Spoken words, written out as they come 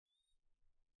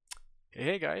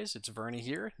Hey guys, it's Vernie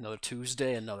here. Another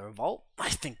Tuesday, another Vault. I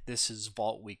think this is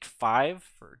Vault Week 5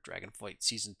 for Dragonflight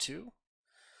Season 2.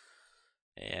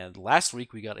 And last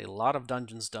week we got a lot of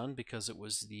dungeons done because it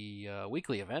was the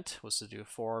weekly event, was to do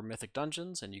 4 mythic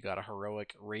dungeons, and you got a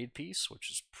heroic raid piece, which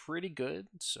is pretty good.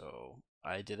 So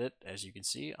I did it, as you can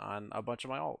see, on a bunch of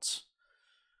my alts.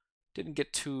 Didn't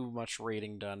get too much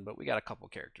raiding done, but we got a couple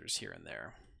characters here and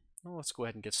there. Well, let's go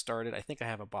ahead and get started. I think I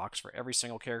have a box for every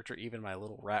single character, even my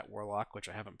little rat warlock, which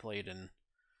I haven't played in,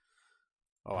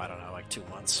 oh, I don't know, like 2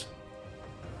 months.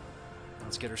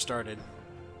 Let's get her started.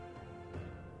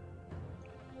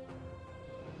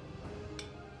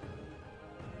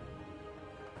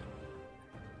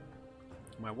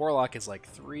 My warlock is like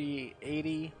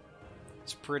 380.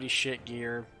 It's pretty shit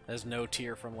gear. Has no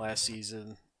tier from last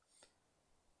season.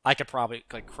 I could probably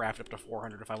like craft up to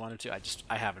 400 if I wanted to.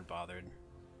 I haven't bothered.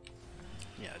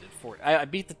 Yeah, I did 4. I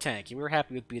beat the tank. We were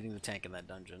happy with beating the tank in that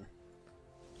dungeon.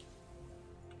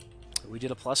 We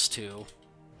did a +2.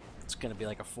 It's going to be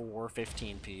like a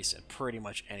 415 piece, and pretty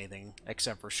much anything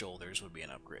except for shoulders would be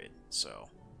an upgrade. So,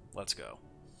 let's go.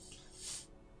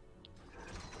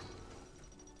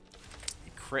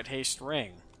 A crit haste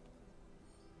ring.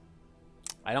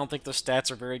 I don't think the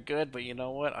stats are very good, but you know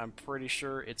what? I'm pretty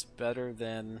sure it's better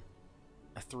than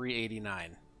a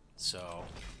 389. So,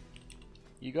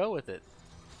 you go with it.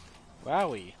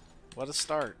 Wowie, what a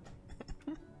start.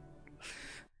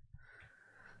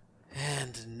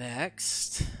 And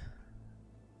next,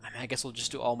 I guess we'll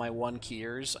just do all my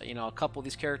 1-keyers. You know, a couple of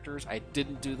these characters I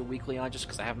didn't do the weekly on just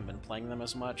because I haven't been playing them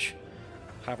as much.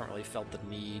 Haven't really felt the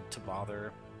need to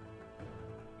bother.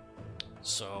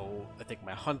 So, I think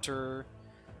my Hunter,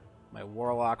 my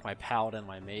Warlock, my Paladin,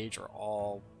 my Mage are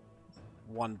all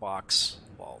 1-box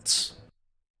vaults.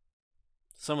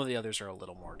 Some of the others are a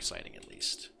little more exciting at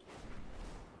least.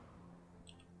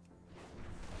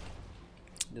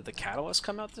 Did the Catalyst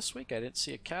come out this week? I didn't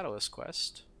see a Catalyst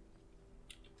quest.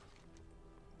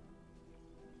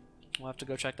 We'll have to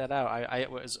go check that out. I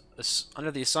was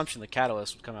under the assumption the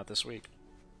Catalyst would come out this week.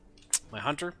 My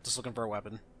Hunter, just looking for a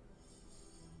weapon.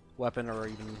 Weapon or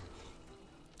even...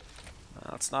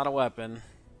 No, it's not a weapon.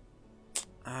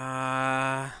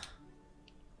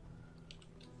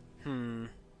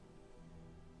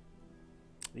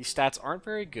 These stats aren't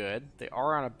very good. They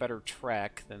are on a better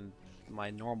track than my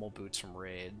normal boots from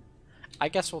Raid. I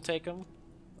guess we'll take them.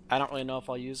 I don't really know if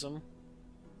I'll use them.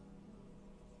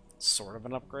 Sort of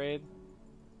an upgrade.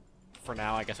 For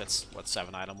now, I guess it's, what,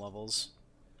 7 item levels?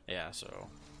 Yeah, so...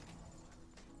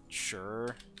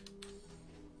 Sure.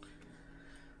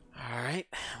 Alright,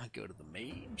 I'll go to the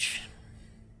Mage.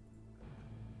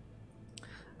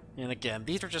 And again,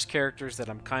 these are just characters that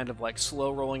I'm kind of like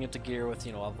slow rolling into gear with,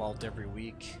 you know, a vault every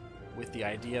week, with the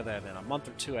idea that in a month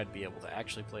or 2 I'd be able to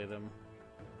actually play them.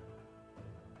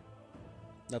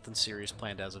 Nothing serious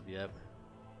planned as of yet.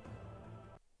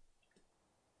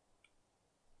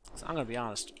 So I'm gonna be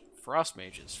honest, Frost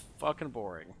Mage is fucking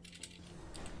boring.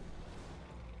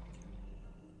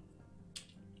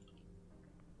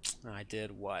 I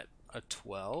did what? A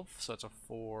 12? So it's a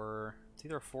 4... It's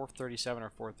either a 437 or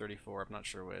 434, I'm not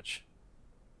sure which.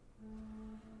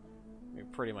 I mean,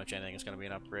 pretty much anything is going to be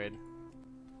an upgrade.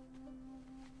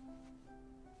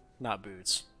 Not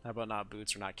boots. How about not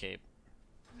boots or not cape?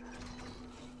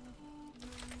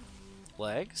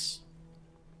 Legs?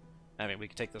 I mean, we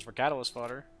could take this for catalyst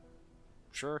fodder.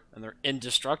 Sure. And they're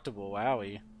indestructible,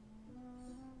 wowie.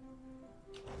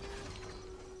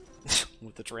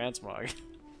 With the transmog.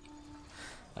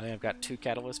 I think I've got 2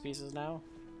 catalyst pieces now.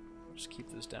 I'll just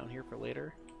keep those down here for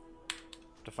later.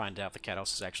 To find out if the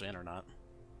catalyst is actually in or not.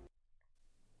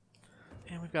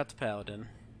 And we've got the Paladin.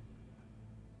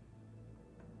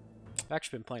 I've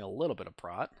actually been playing a little bit of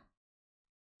Prot.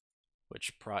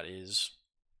 Which Prot is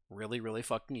really, really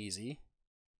fucking easy.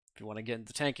 If you want to get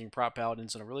into tanking, Prot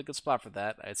Paladin's in a really good spot for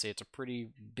that. I'd say it's a pretty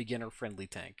beginner-friendly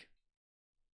tank.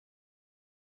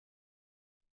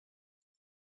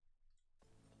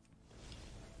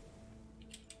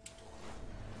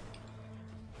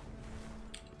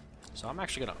 So I'm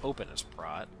actually going to open as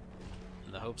Prot,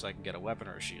 in the hopes I can get a weapon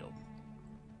or a shield.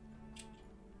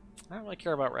 I don't really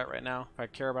care about Ret right now. If I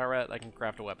care about Ret, I can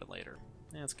craft a weapon later.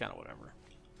 Yeah, it's kind of whatever.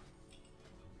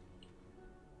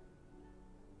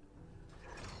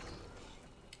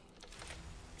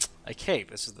 A cape.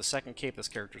 This is the second cape this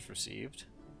character's received.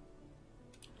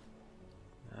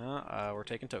 We're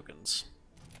taking tokens.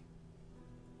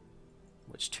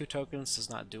 Which 2 tokens does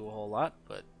not do a whole lot,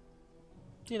 but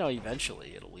you know,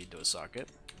 eventually it'll lead to a socket.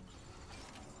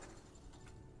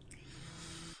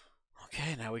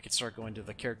 Okay, now we can start going to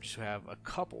the characters who have a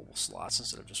couple slots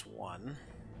instead of just one.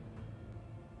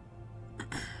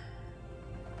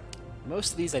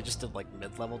 Most of these I just did like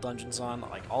mid-level dungeons on.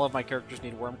 Like all of my characters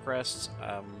need worm crests.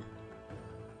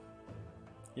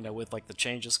 You know, with like the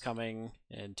changes coming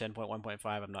in 10.1.5,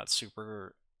 I'm not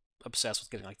super obsessed with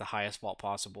getting like the highest vault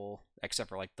possible, except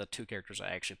for like the 2 characters I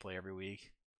actually play every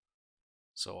week.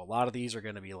 So a lot of these are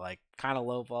going to be like kind of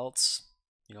low vaults,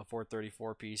 you know,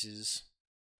 434 pieces.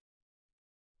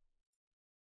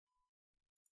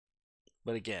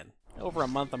 But again, over a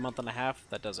month and a half,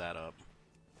 that does add up.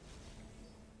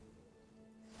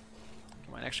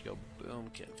 I might actually go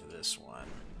Boomkin for this one.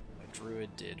 My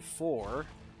druid did 4,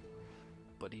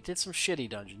 but he did some shitty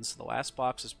dungeons. So the last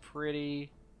box is pretty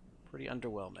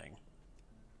underwhelming.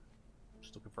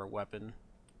 Just looking for a weapon.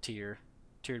 Tier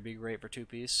would be great for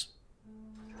 2-piece.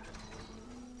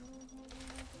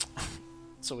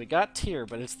 So we got tier,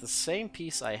 but it's the same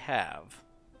piece I have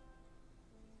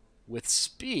with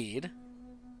speed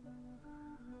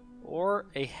or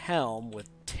a helm with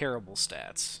terrible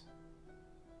stats.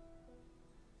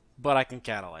 But I can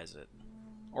catalyze it.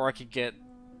 Or I could get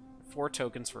 4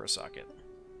 tokens for a socket,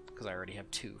 because I already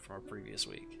have 2 from a previous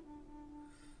week.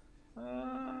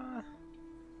 I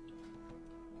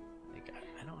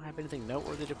don't have anything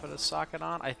noteworthy to put a socket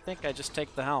on. I think I just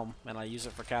take the helm and I use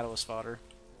it for catalyst fodder.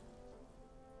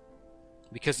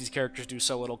 Because these characters do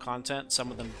so little content,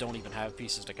 some of them don't even have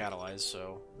pieces to catalyze,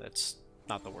 so that's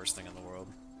not the worst thing in the world.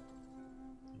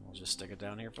 We'll just stick it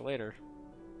down here for later.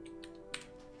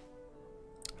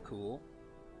 Cool.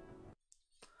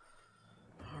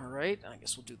 Alright, I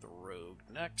guess we'll do the Rogue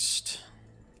next.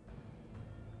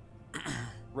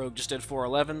 Rogue just did 4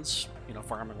 11s, you know,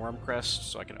 farming Wormcrest,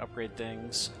 so I can upgrade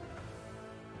things.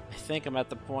 I think I'm at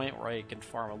the point where I can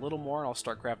farm a little more, and I'll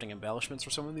start crafting embellishments for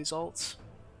some of these alts.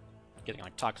 Getting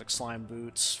like Toxic Slime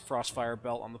Boots, Frostfire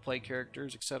Belt on the play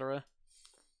characters, etc.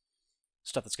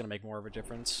 Stuff that's going to make more of a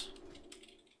difference.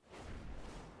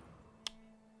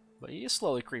 But he is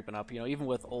slowly creeping up, you know, even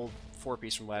with old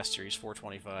 4-piece from last year, he's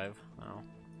 425. Oh.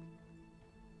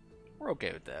 We're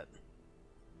okay with that.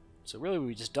 So really,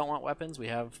 we just don't want weapons. We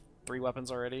have 3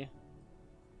 weapons already.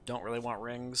 Don't really want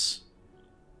rings.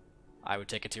 I would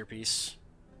take a tier piece.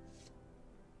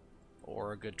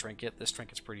 Or a good trinket. This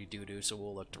trinket's pretty doo-doo, so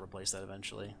we'll look to replace that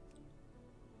eventually.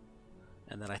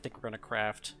 And then I think we're going to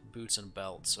craft boots and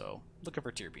belt, so looking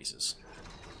for tier pieces.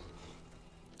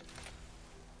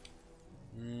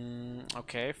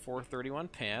 Okay, 431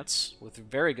 pants with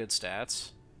very good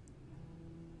stats.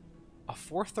 A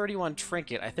 431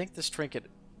 trinket. I think this trinket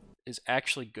is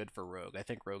actually good for Rogue. I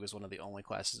think Rogue is one of the only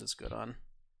classes it's good on.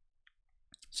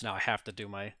 So now I have to do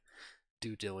my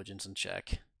due diligence and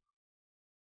check.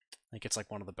 I think it's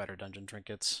like one of the better dungeon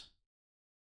trinkets.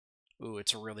 Ooh,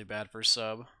 it's really bad for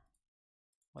sub.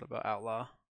 What about Outlaw?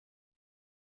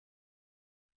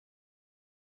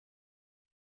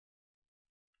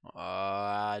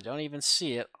 I don't even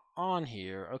see it on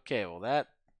here. Okay, well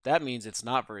that means it's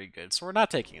not very good, so we're not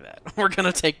taking that. We're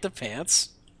gonna take the pants.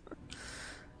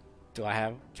 Do I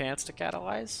have pants to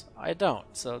catalyze? I don't,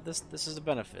 so this is a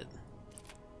benefit.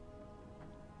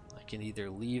 I can either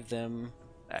leave them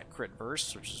at crit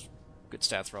verse, which is good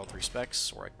stats for all 3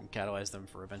 specs, or I can catalyze them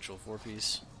for eventual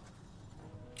 4-piece.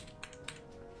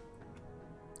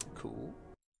 Cool.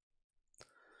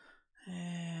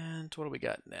 And what do we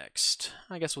got next?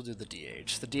 I guess we'll do the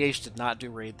DH. The DH did not do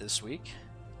raid this week.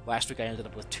 Last week I ended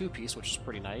up with 2-piece, which is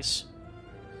pretty nice.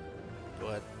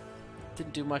 But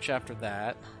didn't do much after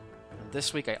that. And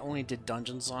this week I only did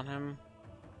dungeons on him.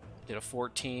 Did a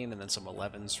 14 and then some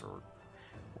 11s for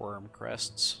worm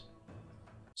crests.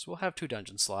 So we'll have 2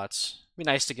 dungeon slots. Be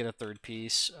nice to get a 3rd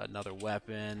piece, another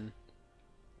weapon.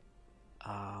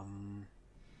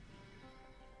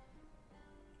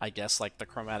 I guess like the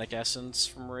Chromatic Essence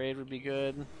from Raid would be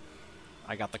good.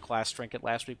 I got the Class Trinket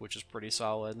last week, which is pretty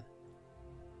solid.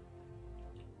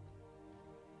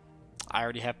 I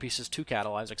already have pieces to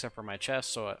catalyze except for my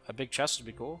chest, so a big chest would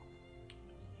be cool.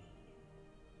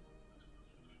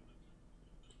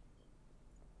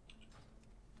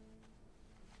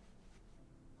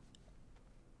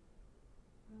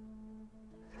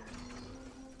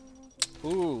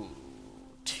 Ooh,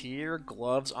 tier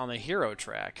gloves on the hero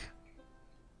track.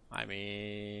 I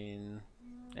mean,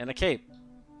 and a cape.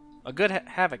 A good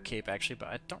Havoc cape, actually, but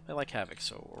I don't really like Havoc,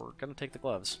 so we're going to take the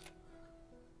gloves.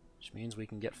 Which means we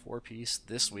can get 4-piece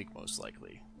this week, most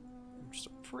likely. Which is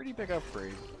a pretty big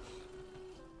upgrade.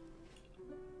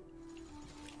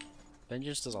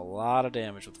 Vengeance does a lot of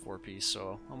damage with 4-piece,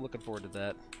 so I'm looking forward to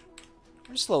that.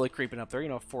 We're slowly creeping up there, you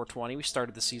know, 420. We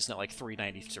started the season at like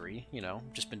 393, you know,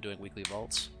 just been doing weekly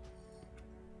vaults.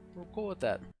 We're cool with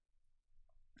that.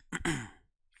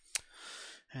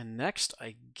 And next,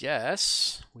 I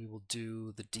guess, we will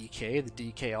do the DK.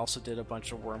 The DK also did a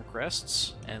bunch of Worm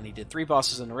Crests, and he did 3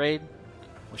 bosses in the raid,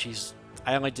 which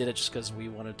I only did it just because we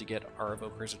wanted to get our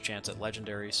Evokers a chance at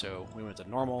Legendary, so we went to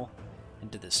Normal and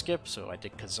did the skip, so I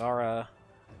did Kazara,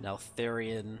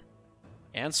 Neltharion,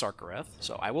 and Sarkareth,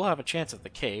 so I will have a chance at the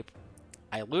Cape.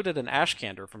 I looted an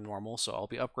Ashkander from Normal, so I'll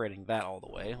be upgrading that all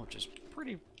the way, which is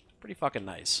pretty fucking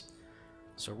nice.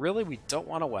 So really, we don't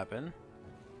want a weapon.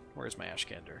 Where's my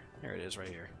Ashkander? Here it is, right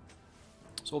here.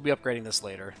 So we'll be upgrading this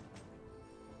later.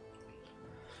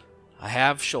 I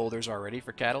have shoulders already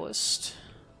for Catalyst.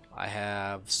 I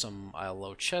have a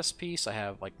low chest piece. I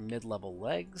have like mid-level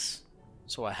legs.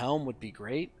 So a helm would be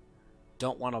great.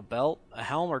 Don't want a belt. A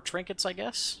helm or trinkets, I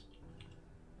guess.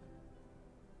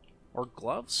 Or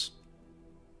gloves.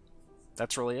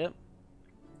 That's really it.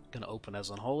 Gonna open as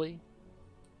Unholy.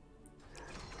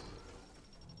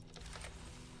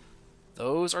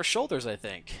 Those are shoulders, I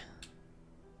think.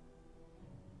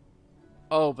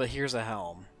 Oh, but here's a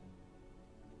helm.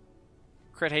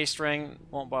 Crit haste ring,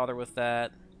 won't bother with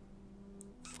that.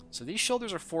 So these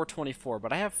shoulders are 424,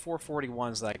 but I have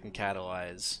 441s that I can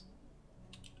catalyze.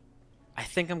 I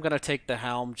think I'm going to take the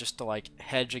helm just to like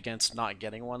hedge against not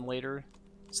getting one later,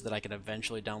 so that I can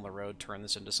eventually down the road turn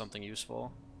this into something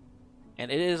useful. And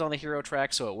it is on the hero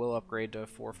track, so it will upgrade to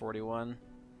 441.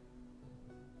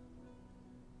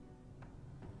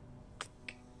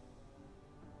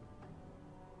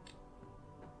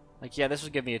 Like, yeah, this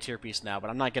would give me a tier piece now,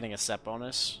 but I'm not getting a set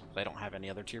bonus. I don't have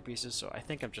any other tier pieces, so I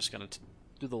think I'm just going to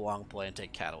do the long play and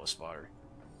take Catalyst Fodder.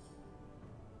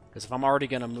 Because if I'm already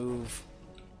going to move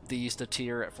these to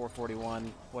tier at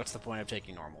 441, what's the point of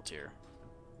taking normal tier?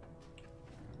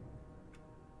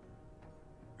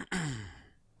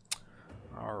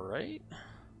 Alright.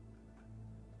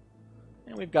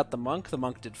 And we've got the Monk. The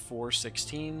Monk did 4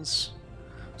 16s.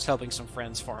 It's helping some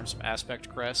friends farm some Aspect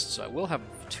Crests, so I will have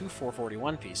 2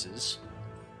 441 pieces.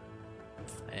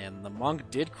 And the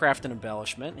Monk did craft an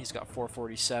embellishment. He's got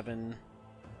 447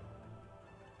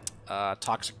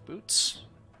 Toxic Boots.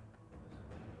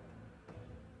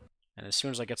 And as soon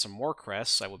as I get some more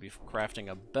crests, I will be crafting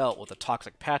a belt with a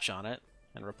Toxic Patch on it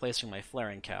and replacing my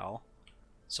Flaring Cowl.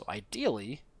 So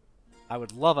ideally, I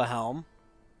would love a helm.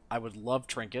 I would love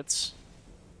trinkets.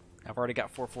 I've already got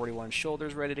 441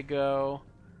 shoulders ready to go.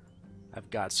 I've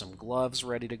got some gloves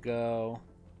ready to go.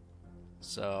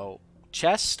 So,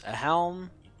 chest, a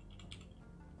helm,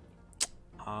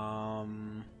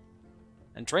 and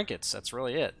trinkets. That's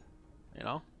really it, you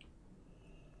know?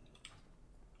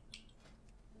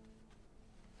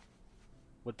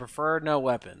 Would prefer no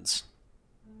weapons.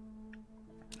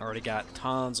 Already got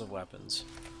tons of weapons.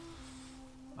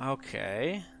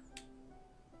 Okay.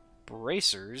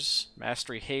 Bracers,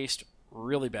 Mastery Haste,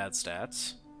 really bad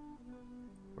stats.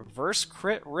 Reverse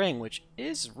Crit Ring, which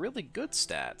is really good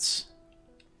stats.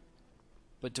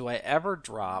 But do I ever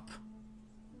drop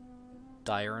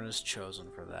Diurna's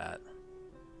Chosen for that?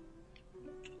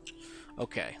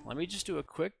 Okay, let me just do a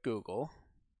quick Google.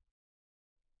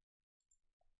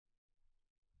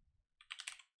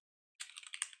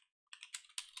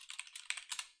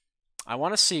 I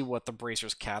want to see what the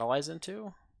bracers catalyze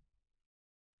into.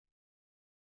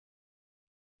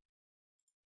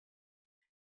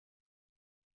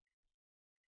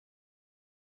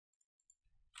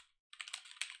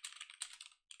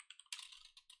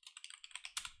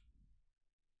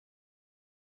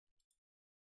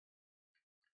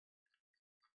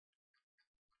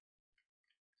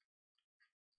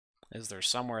 Is there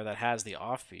somewhere that has the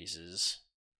off pieces?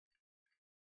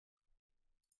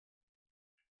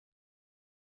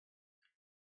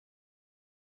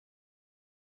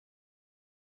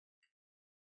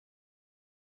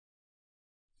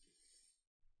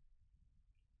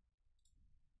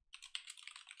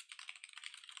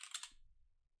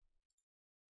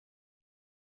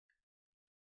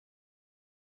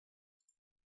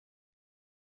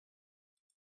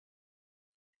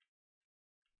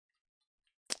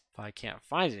 If I can't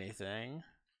find anything,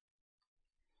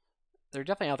 they're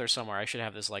definitely out there somewhere. I should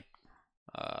have this like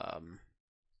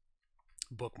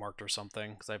bookmarked or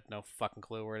something because I have no fucking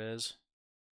clue where it is.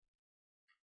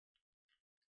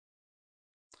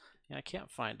 Yeah, I can't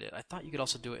find it. I thought you could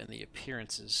also do it in the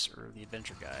appearances or the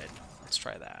adventure guide. Let's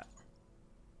try that.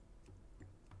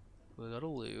 We'll go to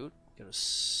loot, go to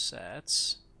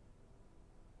sets.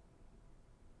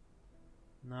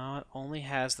 No, it only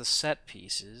has the set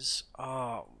pieces.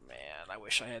 Oh man, I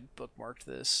wish I had bookmarked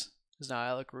this. Because now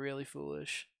I look really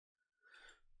foolish.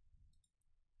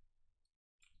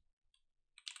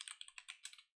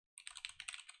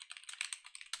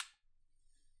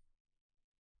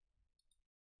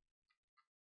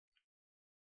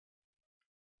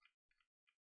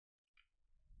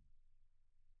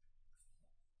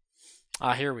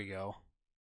 Ah, here we go.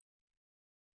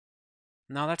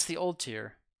 No, that's the old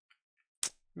tier.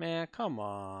 Man, come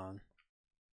on.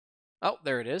 Oh,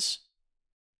 there it is.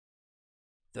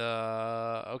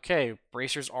 Okay,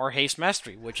 bracers are haste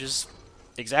mastery, which is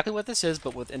exactly what this is,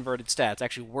 but with inverted stats.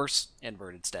 Actually, worse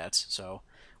inverted stats. So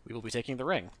we will be taking the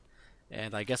ring,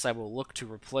 and I guess I will look to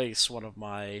replace one of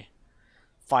my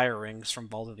fire rings from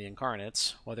Vault of the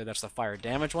Incarnates. Whether that's the fire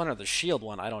damage one or the shield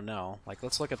one, I don't know. Like,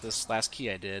 let's look at this last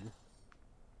key I did.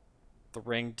 The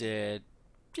ring did,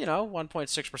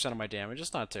 1.6% of my damage.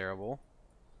 It's not terrible.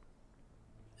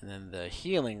 And then the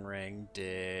healing ring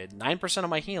did 9% of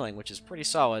my healing, which is pretty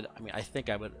solid. I mean, I think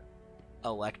I would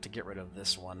elect to get rid of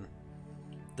this one.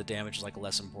 The damage is like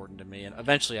less important to me, and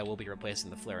eventually I will be replacing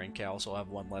the flaring cowl, so I'll have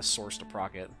one less source to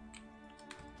proc it.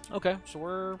 Okay, so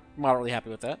we're moderately happy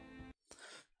with that.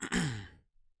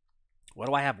 What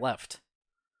do I have left?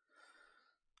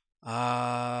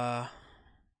 I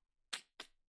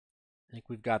think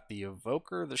we've got the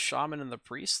Evoker, the Shaman, and the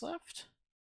Priest left.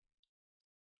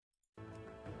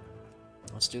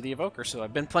 Let's do the Evoker. So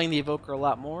I've been playing the Evoker a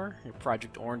lot more.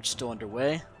 Project Orange still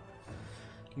underway.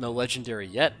 No Legendary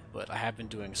yet, but I have been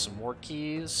doing some more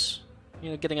keys.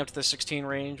 Getting up to the 16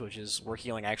 range, which is where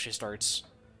healing actually starts,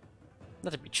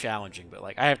 not to be challenging, but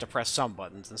like I have to press some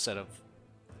buttons instead of,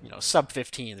 sub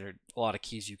 15. There are a lot of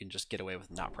keys you can just get away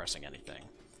with not pressing anything.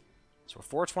 So we're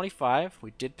 425.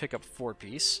 We did pick up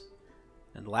 4-piece.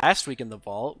 And last week in the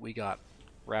vault, we got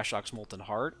Rashok's Molten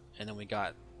Heart, and then we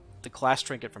got the class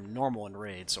trinket from normal and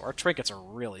raid, so our trinkets are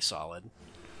really solid.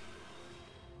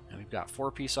 And we've got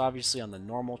 4-piece obviously on the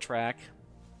normal track.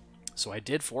 So I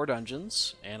did 4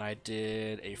 dungeons, and I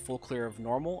did a full clear of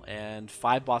normal and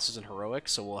 5 bosses in heroic,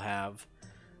 so we'll have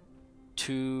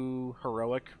 2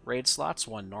 heroic raid slots,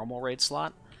 1 normal raid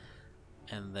slot,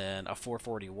 and then a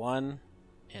 441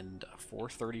 and a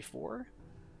 434.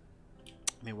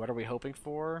 I mean, what are we hoping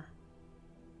for?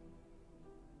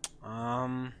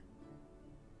 A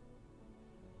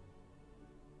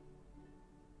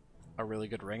really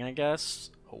good ring, I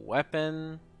guess. A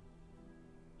weapon.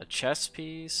 A chest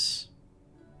piece.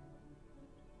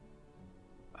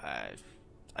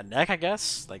 A neck, I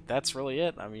guess. Like, that's really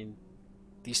it. I mean,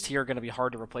 these tier are going to be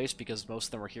hard to replace because most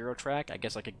of them are hero track. I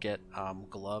guess I could get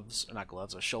gloves, or not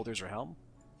gloves, shoulders or helm.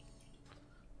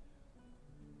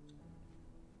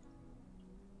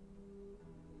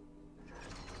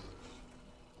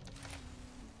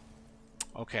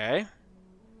 Okay.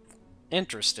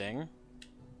 Interesting.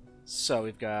 So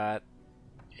we've got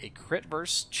a crit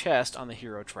verse chest on the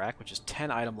hero track, which is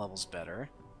 10 item levels better.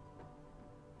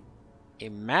 A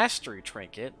mastery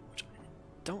trinket, which I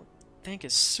don't think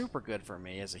is super good for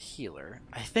me as a healer.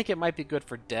 I think it might be good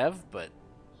for Dev, but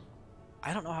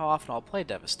I don't know how often I'll play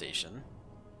Devastation.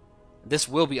 This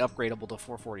will be upgradable to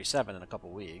 447 in a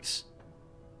couple weeks.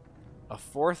 A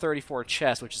 434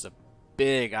 chest, which is a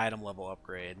big item level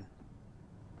upgrade.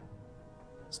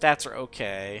 Stats are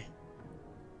okay.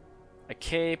 A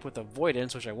cape with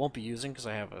avoidance, which I won't be using because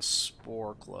I have a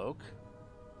spore cloak.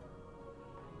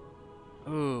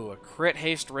 Ooh, a crit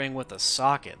haste ring with a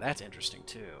socket. That's interesting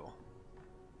too.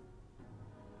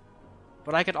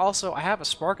 But I could also, I have a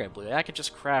spark, I believe. I could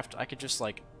just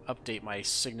like update my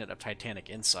Signet of Titanic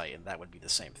Insight, and that would be the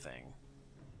same thing.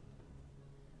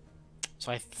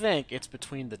 So I think it's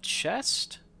between the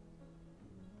chest.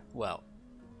 Well,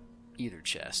 either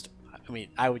chest. I mean,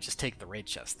 I would just take the raid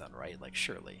chest then, right? Like,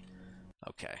 surely.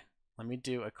 Okay, let me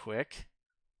do a quick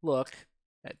look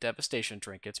at Devastation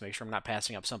trinkets, make sure I'm not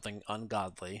passing up something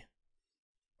ungodly.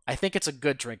 I think it's a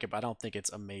good trinket, but I don't think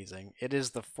it's amazing. It is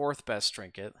the 4th best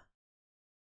trinket,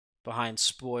 behind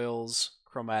Spoils,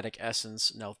 Chromatic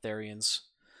Essence, Neltharian's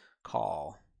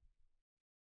Call.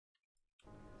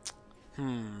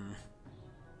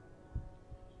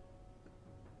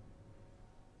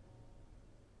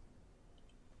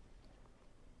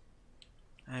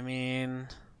 I mean,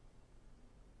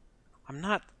 I'm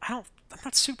not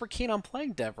super keen on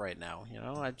playing Dev right now.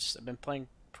 I've been playing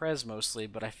Prez mostly,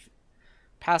 but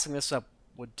passing this up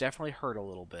would definitely hurt a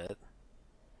little bit.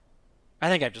 I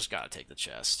think I've just got to take the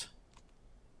chest.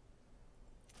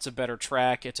 It's a better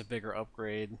track. It's a bigger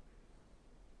upgrade.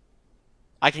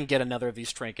 I can get another of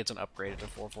these trinkets and upgrade it to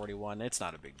 441. It's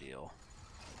not a big deal.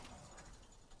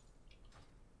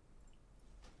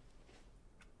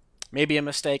 Maybe a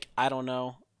mistake. I don't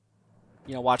know.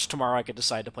 Watch tomorrow I could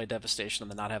decide to play Devastation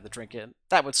and then not have the trinket.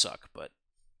 That would suck, but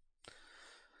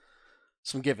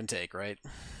some give and take, right?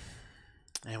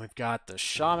 And we've got the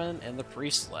Shaman and the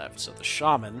Priest left. So the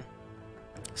Shaman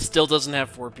still doesn't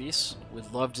have 4-piece.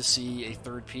 Would love to see a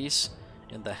 3rd piece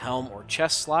in the helm or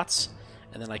chest slots.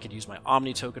 And then I could use my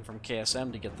Omni token from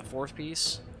KSM to get the 4th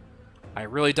piece. I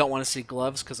really don't want to see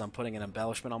gloves because I'm putting an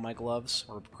embellishment on my gloves.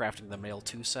 We're crafting the Male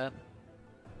 2 set.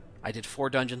 I did 4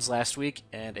 dungeons last week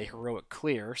and a heroic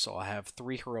clear, so I'll have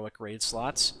 3 heroic raid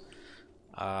slots.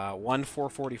 1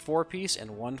 444 piece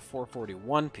and 1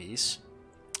 441 piece.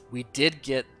 We did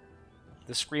get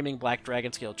the Screaming Black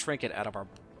Dragon Scale Trinket out of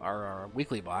our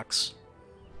weekly box.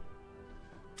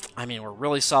 I mean, we're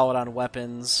really solid on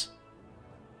weapons.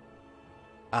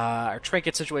 Our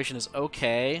trinket situation is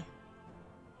okay.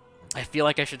 I feel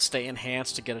like I should stay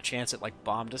enhanced to get a chance at, like,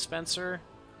 Bomb Dispenser.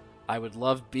 I would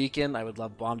love Beacon. I would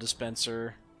love Bomb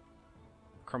Dispenser,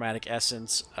 Chromatic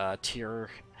Essence, Tier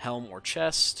Helm or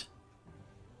Chest.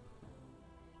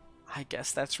 I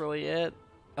guess that's really it.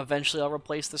 Eventually I'll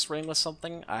replace this ring with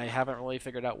something. I haven't really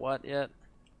figured out what yet.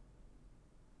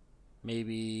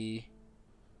 Maybe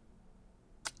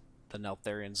the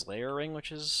Neltharian's Lair ring,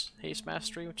 which is Haste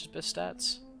Mastery, which is Bis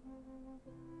stats.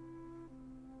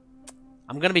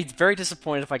 I'm going to be very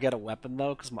disappointed if I get a weapon,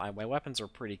 though, because my weapons are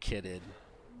pretty kitted.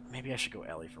 Maybe I should go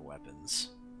Ellie for weapons.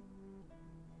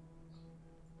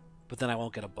 But then I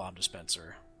won't get a Bomb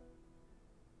Dispenser.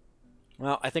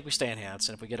 Well, I think we stay enhanced,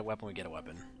 and if we get a weapon, we get a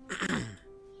weapon.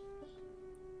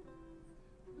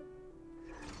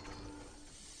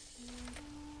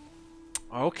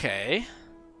 Okay.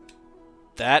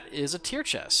 That is a tier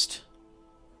chest.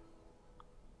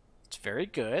 It's very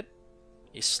good.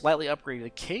 A slightly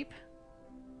upgraded cape.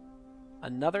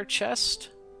 Another chest.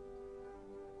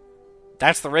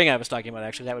 That's the ring I was talking about,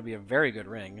 actually. That would be a very good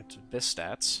ring. It's Bis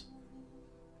stats.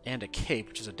 And a cape,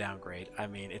 which is a downgrade. I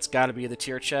mean, it's got to be the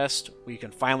tier chest. We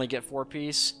can finally get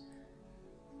 4-piece.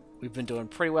 We've been doing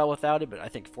pretty well without it, but I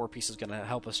think 4-piece is going to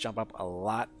help us jump up a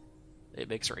lot. It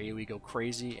makes our AoE go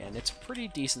crazy, and it's a pretty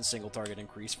decent single target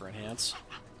increase for Enhance.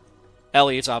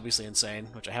 Ellie, it's obviously insane,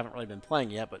 which I haven't really been playing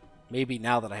yet, but maybe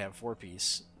now that I have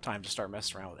 4-piece, time to start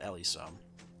messing around with Ellie some.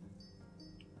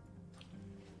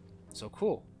 So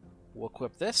cool. We'll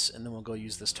equip this, and then we'll go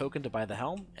use this token to buy the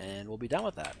helm, and we'll be done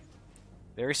with that.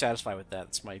 Very satisfied with that.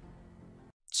 It's my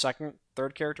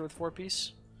third character with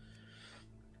 4-piece.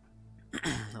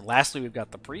 And lastly, we've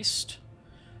got the Priest.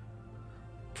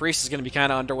 Priest is going to be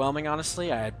kind of underwhelming, honestly.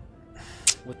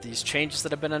 With these changes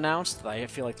that have been announced, I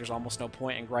feel like there's almost no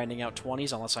point in grinding out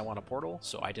 20s unless I want a portal.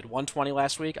 So I did 120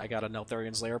 last week. I got a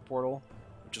Neltharian's Lair portal,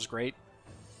 which is great.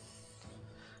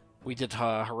 We did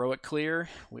Heroic Clear.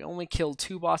 We only killed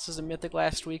 2 bosses in Mythic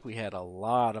last week. We had a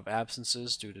lot of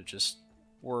absences due to just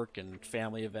work and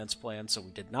family events planned, so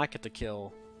we did not get to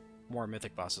kill more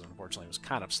Mythic bosses, unfortunately. It was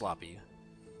kind of sloppy.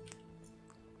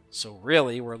 So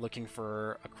really, we're looking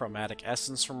for a Chromatic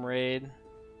Essence from Raid.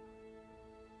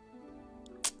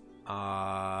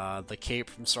 The Cape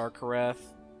from Sarkareth.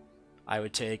 I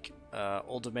would take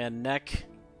Old Demand Neck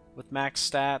with max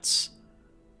stats.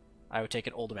 I would take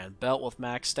an Old Demand Belt with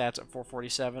max stats at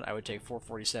 447. I would take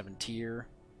 447 tier.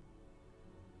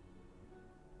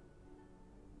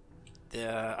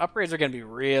 The upgrades are going to be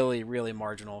really, really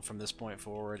marginal from this point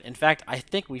forward. In fact, I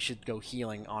think we should go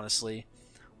healing, honestly.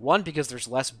 One, because there's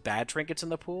less bad trinkets in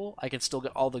the pool. I can still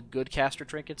get all the good caster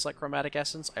trinkets like Chromatic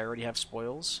Essence. I already have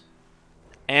spoils.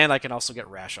 And I can also get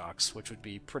Rash Ox, which would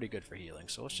be pretty good for healing.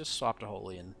 So let's just swap to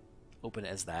Holy and open it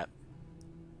as that.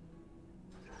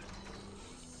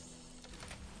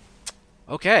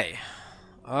 Okay.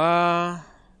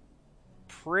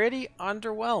 Pretty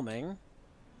underwhelming.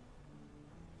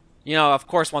 You know, of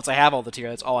course, once I have all the tier,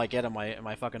 that's all I get in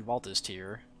my fucking vault is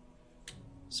tier.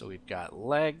 So we've got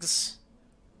legs.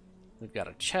 We've got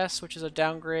a chest, which is a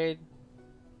downgrade.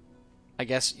 I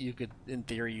guess you could, in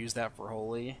theory, use that for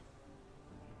Holy.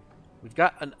 We've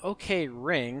got an okay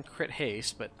ring, Crit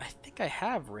Haste, but I think I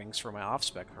have rings for my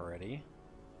off-spec already.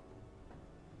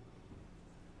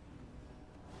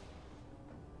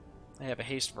 I have a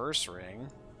Haste Verse ring.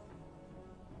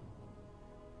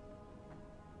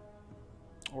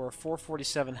 Or a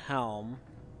 447 helm.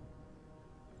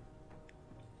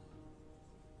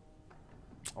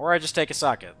 Or I just take a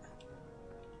socket.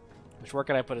 Where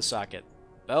can I put a socket?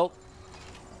 Belt?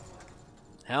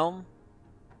 Helm?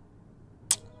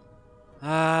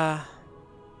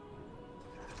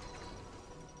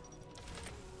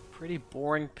 Pretty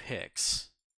boring picks.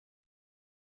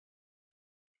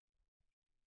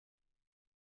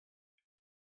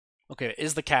 Okay,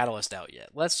 is the catalyst out yet?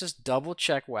 Let's just double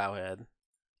check Wowhead.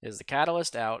 Is the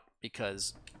catalyst out?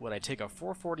 Because would I take a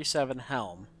 447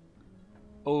 helm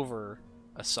over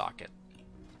a socket?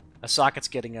 A socket's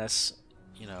getting us,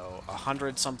 you know,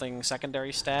 100-something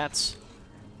secondary stats.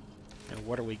 And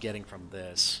what are we getting from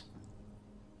this?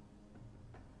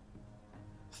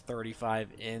 35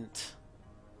 int.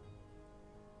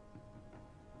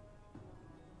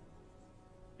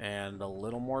 and a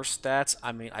little more stats.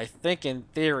 I mean, I think in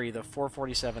theory the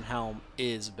 447 helm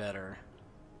is better.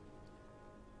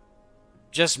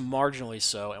 Just marginally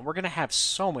so, and we're going to have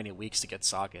so many weeks to get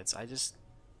sockets.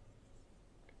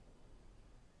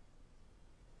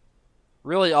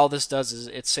 Really, all this does is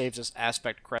it saves us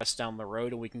aspect crests down the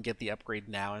road, and we can get the upgrade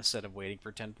now instead of waiting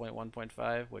for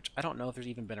 10.1.5, which I don't know if there's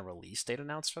even been a release date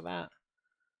announced for that.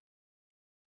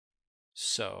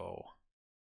 So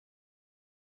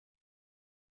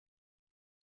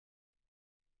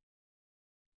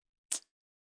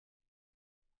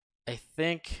I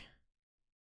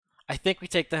think we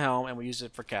take the helm and we use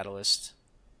it for catalyst.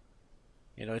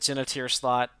 You know, it's in a tier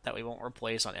slot that we won't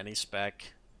replace on any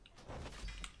spec.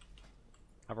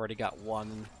 I've already got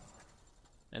one.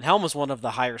 And helm is one of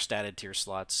the higher statted tier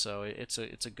slots, so it's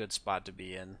a good spot to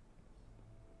be in.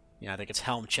 Yeah, I think it's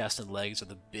helm, chest, and legs are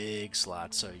the big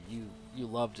slots, so you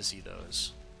love to see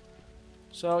those.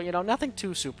 So, you know, nothing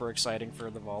too super exciting for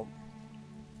the vault.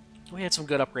 We had some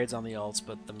good upgrades on the alts,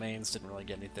 but the mains didn't really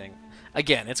get anything.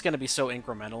 Again, it's going to be so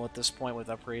incremental at this point with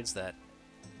upgrades that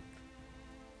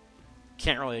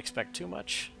can't really expect too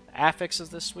much. Affixes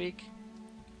this week.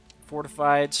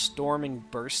 Fortified, Storming,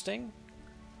 Bursting.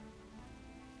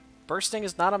 Bursting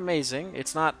is not amazing.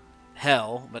 It's not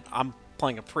hell, but I'm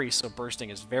playing a priest, so Bursting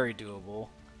is very doable.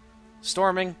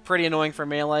 Storming, pretty annoying for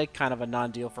melee, kind of a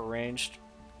non-deal for ranged.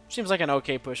 Seems like an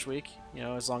okay push week, you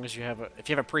know, as long as you have if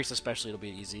you have a priest especially, it'll be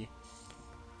easy.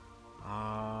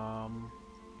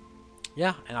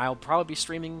 Yeah, and I'll probably be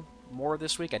streaming more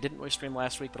this week. I didn't really stream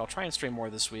last week, but I'll try and stream more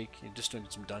this week. Just doing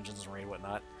some dungeons and raid and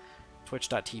whatnot.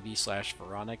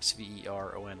 Twitch.tv/Veronyx,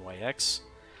 VERONYX.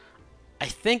 I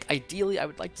think ideally I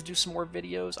would like to do some more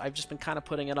videos. I've just been kind of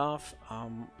putting it off.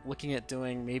 Looking at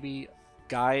doing maybe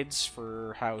guides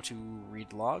for how to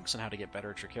read logs and how to get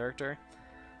better at your character.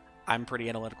 I'm pretty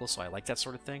analytical, so I like that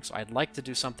sort of thing. So I'd like to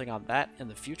do something on that in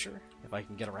the future, if I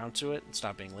can get around to it and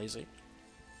stop being lazy.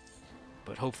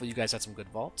 But hopefully you guys had some good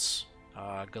vaults.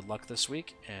 Good luck this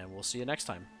week, and we'll see you next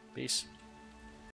time. Peace.